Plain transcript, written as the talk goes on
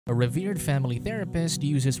a revered family therapist,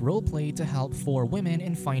 uses roleplay to help 4 women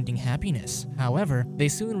in finding happiness. However, they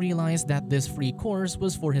soon realize that this free course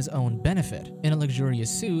was for his own benefit. In a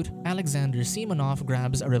luxurious suit, Aleksandr Simonov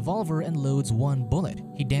grabs a revolver and loads 1 bullet.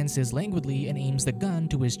 He dances languidly and aims the gun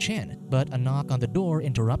to his chin, but a knock on the door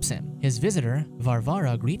interrupts him. His visitor,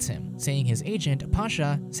 Varvara, greets him, saying his agent,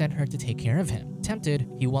 Pasha, sent her to take care of him. Tempted,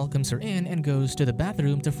 he welcomes her in and goes to the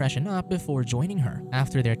bathroom to freshen up before joining her.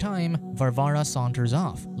 After their time, Varvara saunters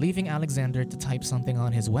off, leaving Alexander to type something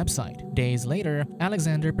on his website. Days later,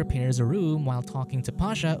 Alexander prepares a room while talking to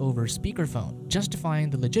Pasha over speakerphone, justifying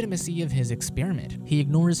the legitimacy of his experiment. He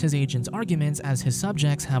ignores his agent's arguments as his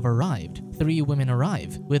subjects have arrived. 3 women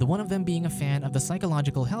arrive, with one of them being a fan of the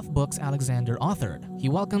psychological health books Alexander authored. He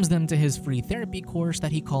welcomes them to his free therapy course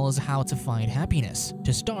that he calls How to Find Happiness.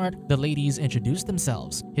 To start, the ladies introduce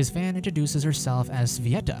themselves. His fan introduces herself as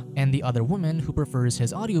Svieta, and the other woman who prefers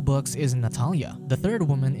his audiobooks is Natalia. The third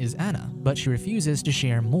woman is Anna, but she refuses to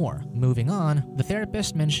share more. Moving on, the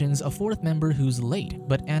therapist mentions a 4th member who's late,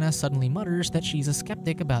 but Anna suddenly mutters that she's a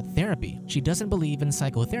skeptic about therapy. She doesn't believe in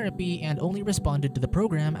psychotherapy and only responded to the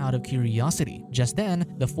program out of curiosity. Just then,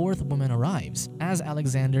 the 4th woman arrives. As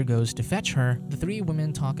Alexander goes to fetch her, the 3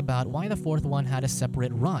 women talk about why the 4th one had a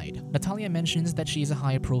separate ride. Natalia mentions that she's a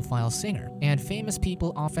high-profile singer, and famous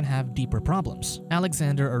people often have deeper problems.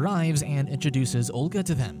 Alexander arrives and introduces Olga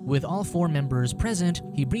to them. With all 4 members present,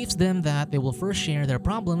 he briefs them that they will first share their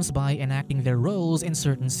problems by enacting their roles in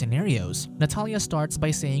certain scenarios. Natalia starts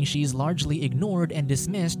by saying she's largely ignored and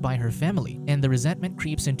dismissed by her family, and the resentment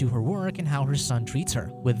creeps into her work and how her son treats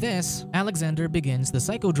her. With this, Alexander begins the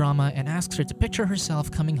psychodrama and asks her to picture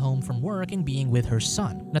herself coming home from work and being with her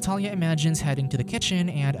son. Natalia imagines heading to the kitchen,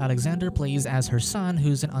 and Alexander plays as her son,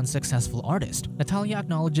 who's an unsuccessful artist. Natalia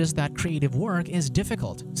acknowledges that creative work is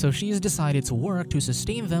difficult, so she's decided to work to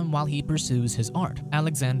sustain them while he pursues his art.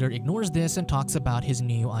 Alexander ignores this and talks about his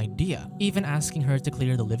new idea, even asking her to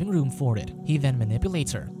clear the living room for it. He then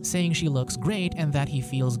manipulates her, saying she looks great and that he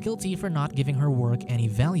feels guilty for not giving her work any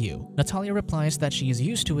value. Natalia replies that she is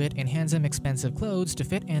used to it and hands him expensive clothes to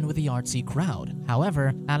fit in with the artsy crowd.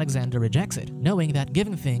 However, Alexander rejects it, knowing that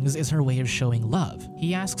giving things is her way of showing love.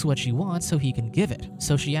 He asks what she wants so he can give it,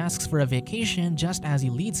 so she asks for a vacation just as he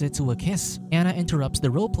leads it to a kiss. Anna interrupts the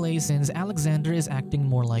roleplay since Alexander is acting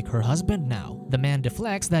more like her husband now. The man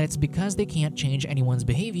deflects that it's because they can't change anyone's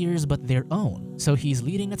behaviors but their own, so he's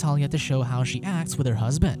leading Natalia to show how she acts with her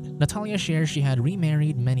husband. Natalia shares she had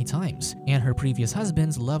remarried many times, and her previous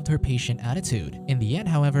husbands loved her patient attitude. In the end,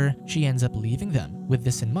 however, she ends up leaving them. With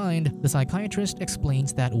this in mind, the psychiatrist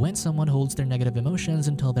explains that when someone holds their negative emotions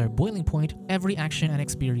until their boiling point, every action and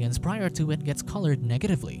experience prior to it gets colored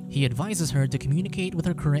negatively. He advises her to communicate with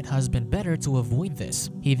her current husband better to avoid this.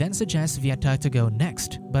 He then suggests Svieta to go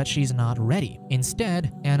next, but she's not ready.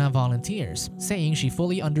 Instead, Anna volunteers, saying she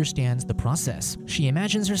fully understands the process. She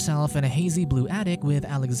imagines herself in a hazy blue attic with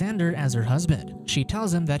Alexander as her husband. She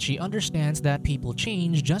tells him that she understands that people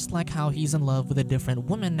change, just like how he's in love with a different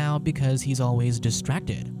woman now because he's always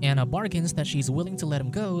distracted. Anna bargains that she's willing to let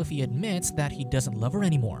him go if he admits that he doesn't love her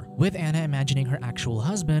anymore. With Anna imagining her actual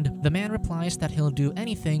husband, the man replies that he'll do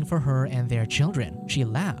anything for her and their children. She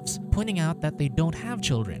laughs, pointing out that they don't have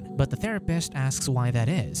children, but the therapist asks why that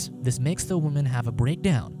is. This makes the woman have a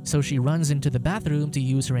breakdown, so she runs into the bathroom to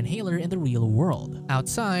use her inhaler in the real world.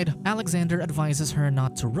 Outside, Alexander advises her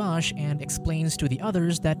not to rush and explains to the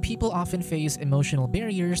others that people often face emotional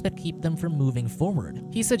barriers that keep them from moving forward.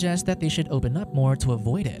 He suggests that they should open up more to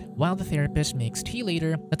avoid it. While the therapist makes tea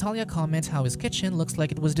later, Natalia comments how his kitchen looks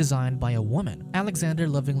like it was designed by a woman. Alexander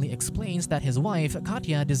lovingly explains that his wife,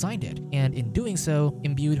 Katya, designed it, and in doing so,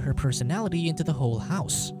 imbued her personality into the whole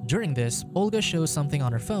house. During this, Olga shows something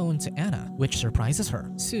on her phone to Anna, which surprises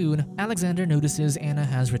her. Soon, Alexander notices Anna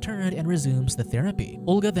has returned and resumes the therapy.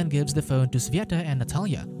 Olga then gives the phone to Svieta and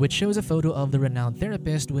Natalia, which shows a photo of the renowned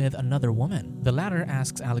therapist with another woman. The latter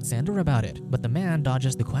asks Alexander about it, but the man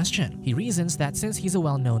dodges the question. He reasons that since he's a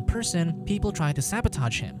well-known person, people try to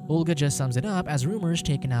sabotage him. Olga just sums it up as rumors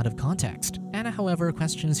taken out of context. Anna, however,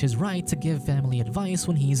 questions his right to give family advice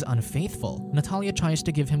when he's unfaithful. Natalia tries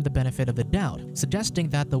to give him the benefit of the doubt, suggesting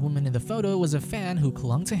that the woman in the photo was a fan who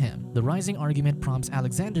clung to him. The rising argument prompts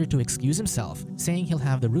Alexander to excuse himself, saying he'll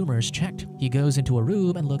have the rumors checked. He goes into a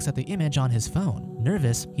room and looks at the image on his phone.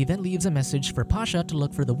 Nervous, he then leaves a message for Pasha to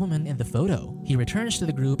look for the woman in the photo. He returns to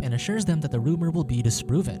the group and assures them that the rumor will be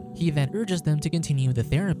disproven. He then urges them to continue the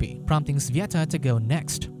therapy, prompting Sveta to go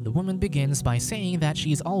next. The woman begins by saying that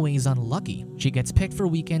she's always unlucky. She gets picked for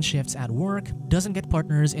weekend shifts at work, doesn't get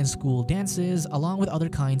partners in school dances, along with other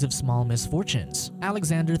kinds of small misfortunes.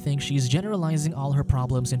 Aleksandr thinks she's generalizing all her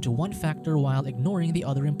problems into one factor while ignoring the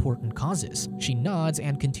other important causes. She nods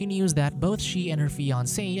and continues that both she and her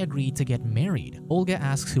fiancé agreed to get married. Olga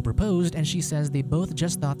asks who proposed and she says they both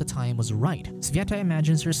just thought the time was right. Sveta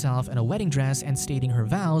imagines herself in a wedding dress and stating her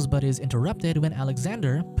vows, but is interrupted when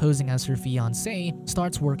Aleksandr, posing as her fiancé,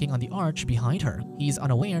 starts working on the arch behind her. He's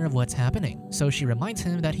unaware of what's happening, so she reminds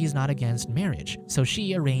him that he's not against marriage, so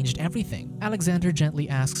she arranged everything. Aleksandr gently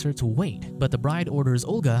asks her to wait, but the bride orders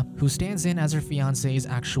Olga, who stands in as her fiancé's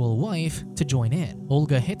actual wife, to join in.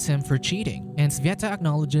 Olga hits him for cheating, and Sveta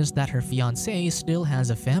acknowledges that her fiancé still has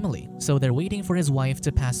a family, so they're waiting for his wife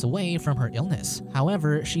to pass away from her illness.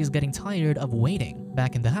 However, she's getting tired of waiting.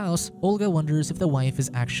 Back in the house, Olga wonders if the wife is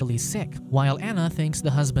actually sick, while Anna thinks the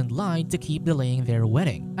husband lied to keep delaying their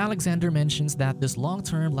wedding. Aleksandr mentions that this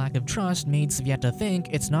long-term lack of trust made Sveta think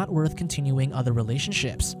it's not worth continuing other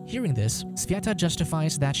relationships. Hearing this, Sveta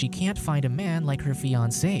justifies that she can't find a man like her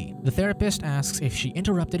fiancé. The therapist asks if she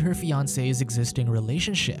interrupted her fiancé's existing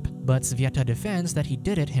relationship, but Sveta defends that he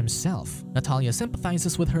did it himself. Natalia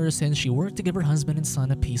sympathizes with her since she worked to give her husband and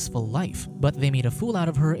son a peaceful life, but they made a fool out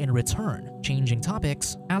of her in return. Changing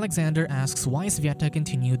topics, Aleksandr asks why Sveta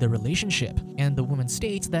continued the relationship, and the woman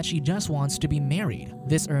states that she just wants to be married.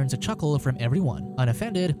 This earns a chuckle from everyone.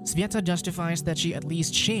 Unoffended, Sveta justifies that she at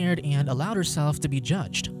least shared and allowed herself to be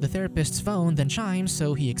judged. The therapist's phone then chimes,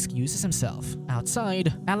 so he excuses himself.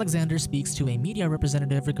 Outside, Aleksandr speaks to a media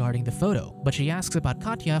representative regarding the photo, but she asks about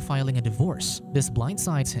Katya filing a divorce. This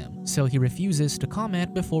blindsides him, so he refuses to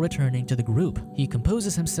comment before returning to the group. He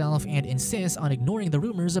composes himself and insists on ignoring the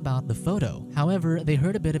rumors about the photo. However, they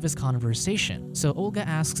heard a bit of his conversation, so Olga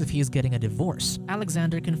asks if he's getting a divorce.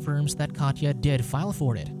 Aleksandr confirms that Katya did file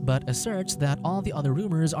for it, but asserts that all the other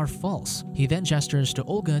rumors are false. He then gestures to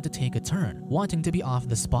Olga to take a turn, wanting to be off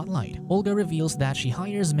the spotlight. Olga reveals that she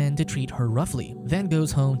hires men to treat her roughly, then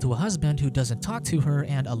goes home to a husband who doesn't talk to her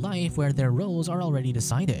and a life where their roles are already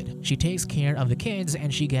decided. She takes care of the kids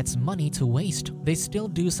and she gets money to waste. They still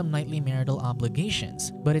do some nightly marital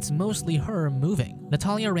obligations, but it's mostly her moving.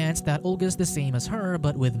 Natalia rants that Olga's the same as her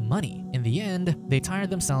but with money. In the end, they tire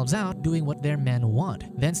themselves out doing what their men want,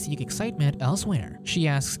 then seek excitement elsewhere. She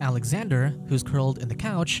asks Aleksandr, who's curled in the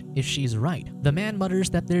couch, if she's right. The man mutters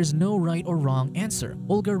that there's no right or wrong answer.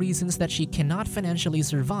 Olga reasons that she cannot financially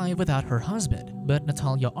survive without her husband, but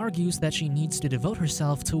Natalia argues that she needs to devote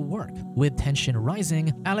herself to work. With tension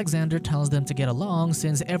rising, Aleksandr tells them to get along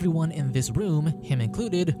since everyone in this room, him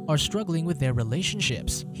included, are struggling with their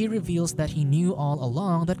relationships. He reveals that he knew all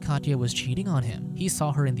along that Katya was cheating on him. He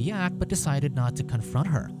saw her in the act but decided not to confront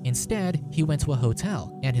her. Instead, he went to a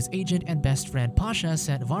hotel, and his agent and best friend Pasha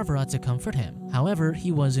sent Varvara to comfort him. However,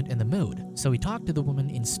 he wasn't in the mood, so he talked to the woman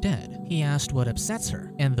instead. He asked what upsets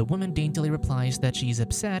her, and the woman daintily replies that she's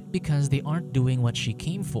upset because they aren't doing what she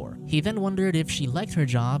came for. He then wondered if she liked her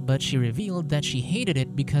job, but she revealed that she hated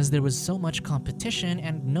it because there was so much competition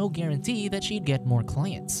and no guarantee that she'd get more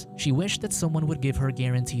clients. She wished that someone would give her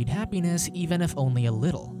guaranteed happiness, even if only a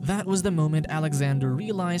little. That was the moment Aleksandr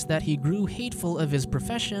realized that he grew hateful of his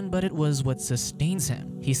profession, but it was what sustains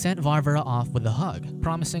him. He sent Varvara off with a hug,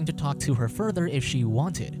 promising to talk to her further if she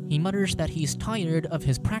wanted. He mutters that he's tired of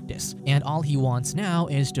his practice, and all he wants now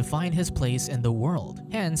is to find his place in the world.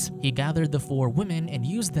 Hence, he gathered the 4 women and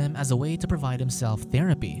used them as a way to provide himself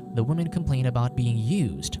therapy. The women complain about being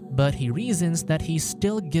used, but he reasons that he's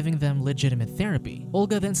still giving them legitimate therapy.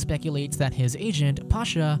 Olga then speculates that his agent,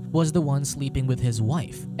 Pasha, was the one sleeping with his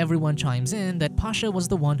wife. Everyone chimes in that Pasha was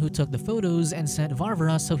the one who took the photos and sent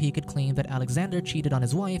Varvara so he could claim that Aleksandr cheated on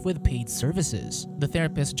his wife with paid services. The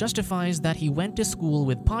therapist justifies that he went to school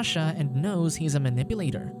with Pasha and knows he's a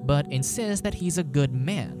manipulator, but insists that he's a good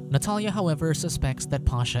man. Natalia, however, suspects that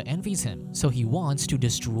Pasha envies him, so he wants to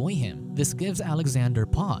destroy him. This gives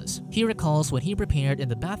Aleksandr pause. He recalls what he prepared in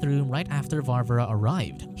the bathroom right after Varvara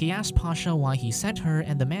arrived. He asked Pasha why he sent her,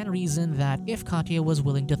 and the man reasoned that if Katya was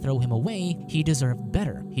willing to throw him away, he deserved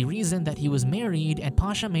better. He reasoned that he was married, and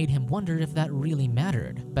Pasha made him wonder if that really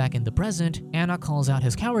mattered. Back in the present, Anna calls out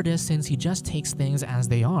his cowardice since he just takes things as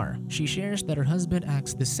they are. She shares that her husband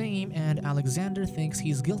acts the same, and Aleksandr thinks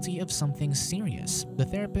he's guilty of something serious. The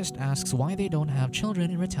therapist asks why they don't have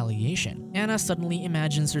children in retaliation. Anna suddenly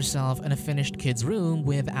imagines herself in a finished kid's room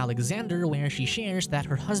with Aleksandr where she shares that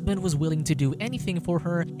her husband was willing to do anything for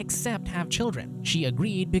her except have children. She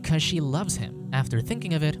agreed because she loves him. After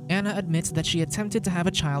thinking of it, Anna admits that she attempted to have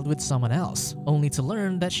a child with someone else, only to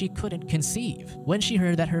learn that she couldn't conceive. When she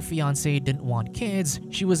heard that her fiancé didn't want kids,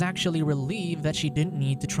 she was actually relieved that she didn't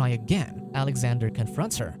need to try again. Aleksandr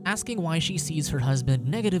confronts her, asking why she sees her husband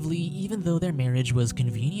negatively even though their marriage was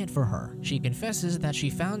convenient for her. She confesses that she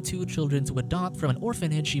found 2 children to adopt from an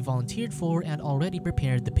orphanage she volunteered for and already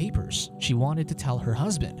prepared the papers. She wanted to tell her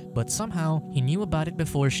husband, but somehow he knew about it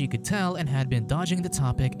before she could tell and had been dodging the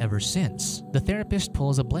topic ever since. The therapist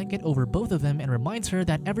pulls a blanket over both of them and reminds her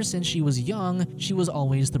that ever since she was young, she was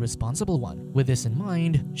always the responsible one. With this in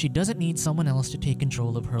mind, she doesn't need someone else to take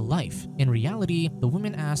control of her life. In reality, the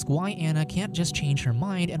women ask why Anna can't just change her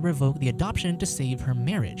mind and revoke the adoption to save her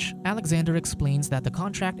marriage. Aleksandr explains that the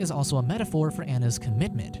contract is also a metaphor for Anna's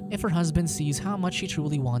commitment. If her husband sees how much she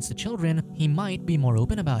truly wants the children, he might be more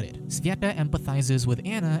open about it. Sveta empathizes with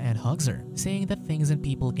Anna and hugs her, saying that things and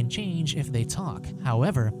people can change if they talk.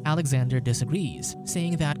 However, Aleksandr disagrees,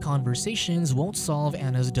 saying that conversations won't solve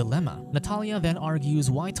Anna's dilemma. Natalia then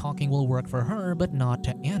argues why talking will work for her but not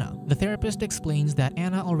to Anna. The therapist explains that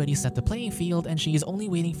Anna already set the playing field and she is only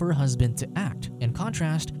waiting for her husband to act. In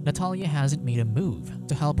contrast, Natalia hasn't made a move.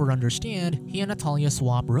 To help her understand, he and Natalia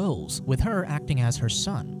swap roles, with her acting as her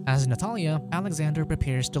son. As Natalia, Aleksandr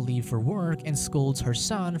prepares to leave for work and scolds her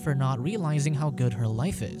son for not realizing how good her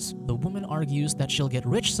life is. The woman argues that she'll get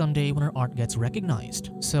rich someday when her art gets recognized.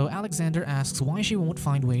 So Aleksandr asks why she won't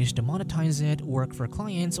find ways to monetize it, work for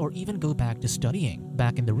clients, or even go back to studying.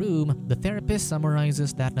 Back in the room, the therapist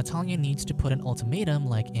summarizes that Natalia needs to put an ultimatum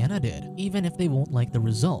like Anna did, even if they won't like the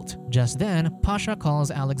result. Just then, Pasha calls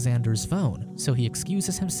Aleksandr's phone, so he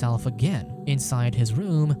excuses himself again. Inside his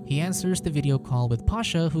room, he answers the video call with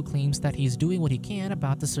Pasha, who claims that he's doing what he can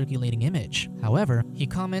about the circulating image. However, he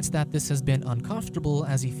comments that this has been uncomfortable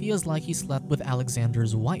as he feels like he slept with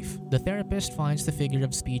Aleksandr's wife. The therapist finds the figure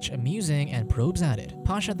of speech amusing and probes at it.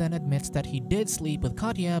 Pasha then admits that he did sleep with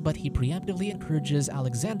Katya, but he preemptively encourages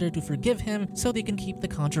Aleksandr to forgive him so they can keep the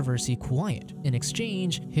controversy quiet. In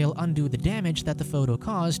exchange, he'll undo the damage that the photo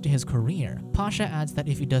caused to his career. Pasha adds that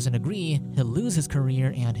if he doesn't agree, he'll lose his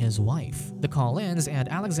career and his wife. The call ends and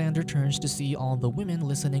Aleksandr turns to see all the women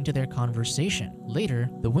listening to their conversation. Later,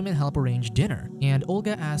 the women help arrange dinner, and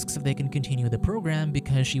Olga asks if they can continue the program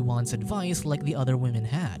because she wants advice like the other women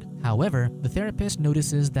had. However, the therapist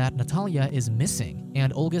notices that Natalia is missing,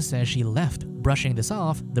 and Olga says she left. Brushing this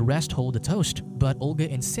off, the rest hold a toast, but Olga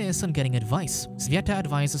insists on getting advice. Sveta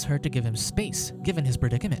advises her to give him space, given his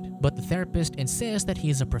predicament, but the therapist insists that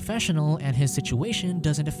he is a professional and his situation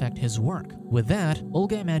doesn't affect his work. With that,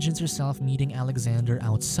 Olga imagines herself meeting Aleksandr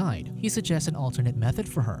outside. He suggests an alternate method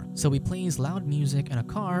for her, so he plays loud music in a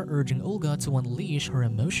car, urging Olga to unleash her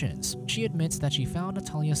emotions. She admits that she found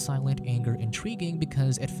Natalia's silent anger intriguing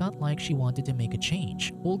because it felt like she wanted to make a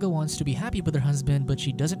change. Olga wants to be happy with her husband, but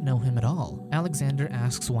she doesn't know him at all. Aleksandr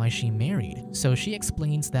asks why she married, so she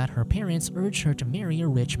explains that her parents urged her to marry a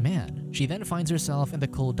rich man. She then finds herself in the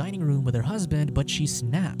cold dining room with her husband, but she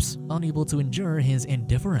snaps, unable to endure his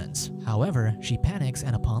indifference. However, she panics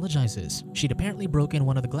and apologizes. She'd apparently broken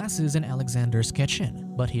one of the glasses in Aleksandr's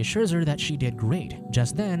kitchen, but he assures her that she did great.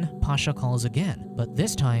 Just then, Pasha calls again, but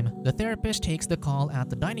this time, the therapist takes the call at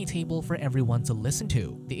the dining table for everyone to listen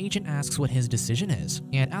to. The agent asks what his decision is,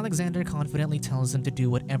 and Aleksandr confidently tells him to do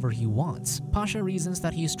whatever he wants. Pasha reasons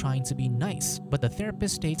that he's trying to be nice, but the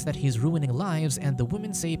therapist states that he's ruining lives and the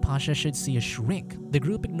women say Pasha should see a shrink. The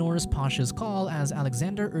group ignores Pasha's call as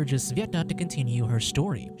Aleksandr urges Sveta to continue her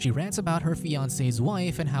story. She rants about her fiancé's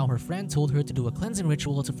wife and how her friend told her to do a cleansing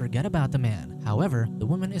ritual to forget about the man. However, the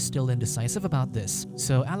woman is still indecisive about this,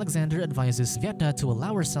 so Aleksandr advises Sveta to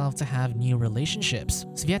allow herself to have new relationships.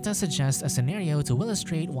 Sveta suggests a scenario to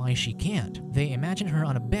illustrate why she can't. They imagine her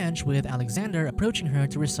on a bench with Aleksandr approaching her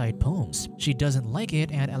to recite poems. She doesn't like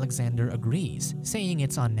it and Aleksandr agrees, saying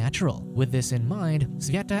it's unnatural. With this in mind,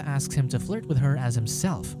 Sveta asks him to flirt with her as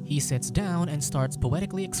himself. He sits down and starts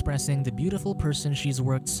poetically expressing the beautiful person she's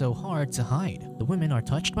worked so hard to hide. The women are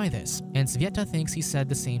touched by this, and Sveta thinks he said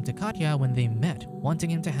the same to Katya when they met.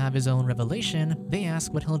 Wanting him to have his own revelation, they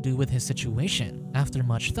ask what he'll do with his situation. After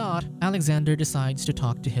much thought, Aleksandr decides to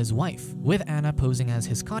talk to his wife. With Anna posing as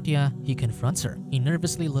his Katya, he confronts her. He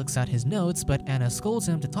nervously looks at his notes, but Anna scolds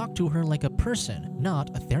him to talk to her like a person,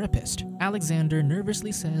 not a therapist. Aleksandr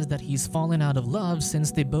nervously says that he's fallen out of love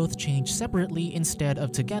since they both changed separately instead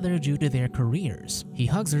of together due to their careers. He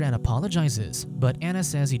hugs her and apologizes, but Anna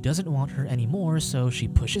says he doesn't want her anymore, so she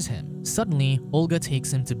pushes him. Suddenly, Olga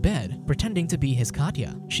takes him to bed, pretending to be his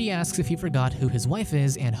Katya. She asks if he forgot who his wife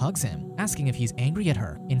is and hugs him, asking if he's angry at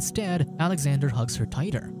her. Instead, Aleksandr hugs her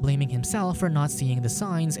tighter, blaming himself for not seeing the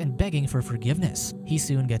signs and begging for forgiveness. He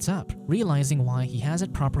soon gets up, realizing why he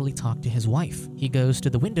hasn't properly talked to his wife. He goes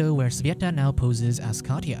to the window where Sveta now poses as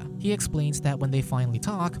Katya. He explains that when they finally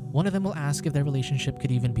talk, one of them will ask if their relationship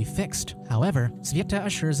could even be fixed. However, Sveta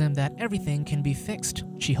assures him that everything can be fixed.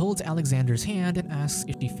 She holds Alexander's hand and asks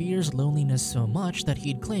if she fears loneliness so much that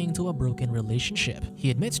he'd cling to a broken relationship.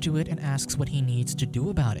 He admits to it and asks what he needs to do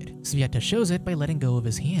about it. Sveta shows it by letting go of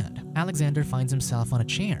his hand. Alexander finds himself on a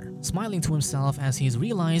chair, smiling to himself as he's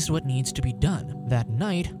realized what needs to be done. That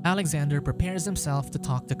night, Alexander prepares himself to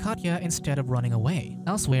talk to Katya instead of running away.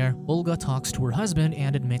 Elsewhere, Olga talks to her husband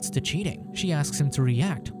and admits to cheating. She asks him to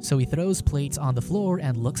react, so he throws plates on the floor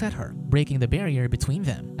and looks at her, breaking the barrier between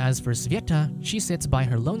them. As for Sveta, she sits by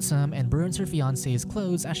her lonesome and burns her fiancé's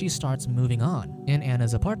clothes as she starts moving on. In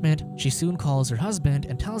Anna's apartment, she soon calls her husband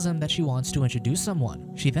and tells him that she wants to introduce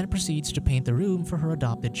someone. She then proceeds to paint the room for her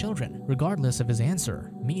adopted children, regardless of his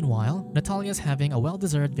answer. Meanwhile, Natalia's having a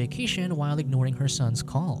well-deserved vacation while ignoring her son's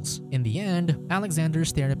calls. In the end,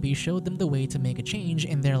 Alexander's therapy showed them the way to make a change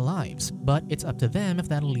in their lives, but it's up to them if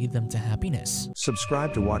that'll lead them to happiness.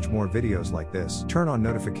 Subscribe to watch more videos like this, turn on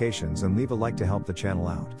notifications and leave a like to help the channel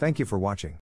out. Thank you for watching.